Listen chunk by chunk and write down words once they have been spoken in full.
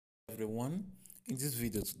everyone. In this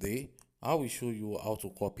video today, I will show you how to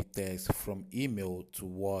copy text from email to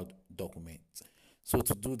Word document. So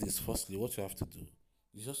to do this, firstly, what you have to do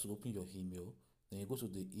is just to open your email, then you go to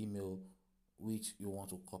the email which you want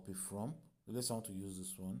to copy from. So let's say I want to use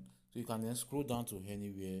this one. So you can then scroll down to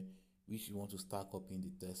anywhere which you want to start copying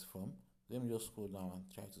the text from. Let me just scroll down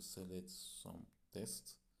and try to select some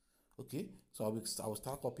text. Okay, so I will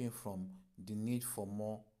start copying from the need for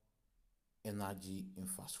more energy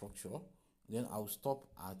infrastructure. Then I'll stop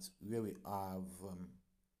at where we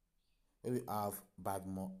have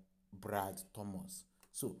Brad Thomas.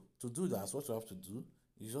 So to do that, what you have to do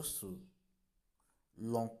is just to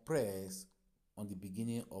long press on the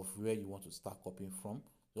beginning of where you want to start copying from.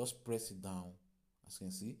 Just press it down, as you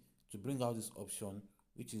can see, to bring out this option,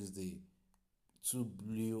 which is the two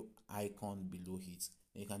blue icon below it.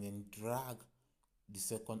 And you can then drag the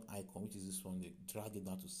second icon, which is this one, drag it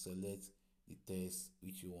down to select the text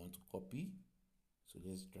which you want to copy. So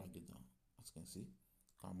let's drag it down. As you can see, you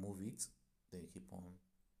can move it, then you keep on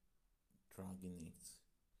dragging it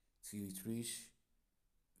till it reach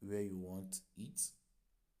where you want it.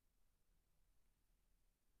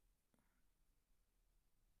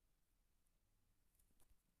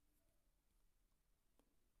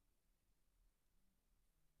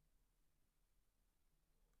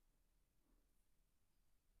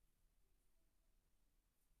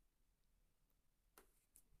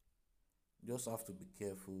 Just have to be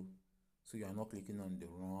careful so you are not clicking on the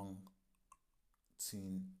wrong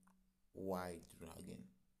thing while dragging.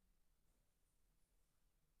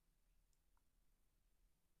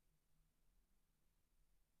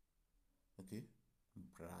 Okay,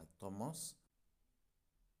 Brad Thomas.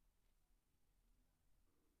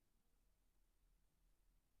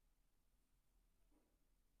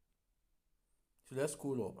 So let's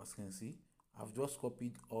scroll up. As you can see, I've just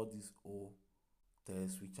copied all these old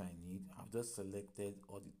text which I need. I've just selected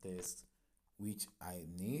all the text which I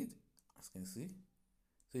need, as you can see.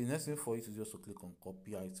 So the next thing for you is just to click on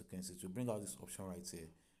copy, as you can see, to bring out this option right here.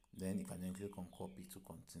 Then you can then click on copy to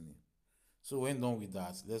continue. So when done with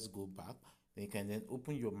that, let's go back. Then you can then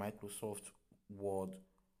open your Microsoft Word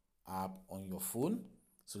app on your phone.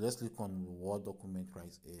 So let's click on Word document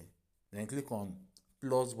right here. Then click on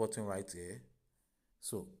plus button right here.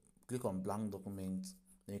 So click on blank document.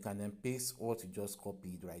 Then you can then paste what you just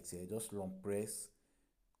copied right here. Just long press,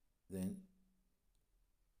 then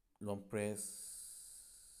long press,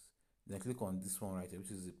 then click on this one right here,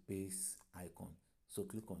 which is the paste icon. So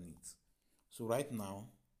click on it. So right now,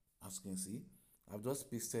 as you can see, I've just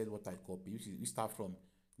pasted what I copied, which is we start from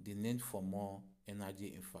the need for more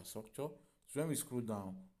energy infrastructure. So when we scroll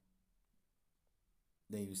down,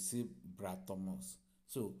 then you see Brad Thomas.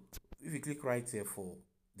 So if you click right here for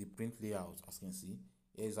the print layout, as you can see,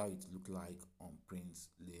 here's how it look like on print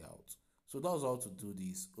layout. So that was how to do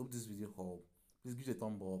this. Hope this video helped. Please give it a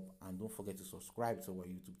thumb up and don't forget to subscribe to our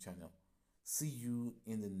YouTube channel. See you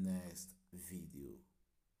in the next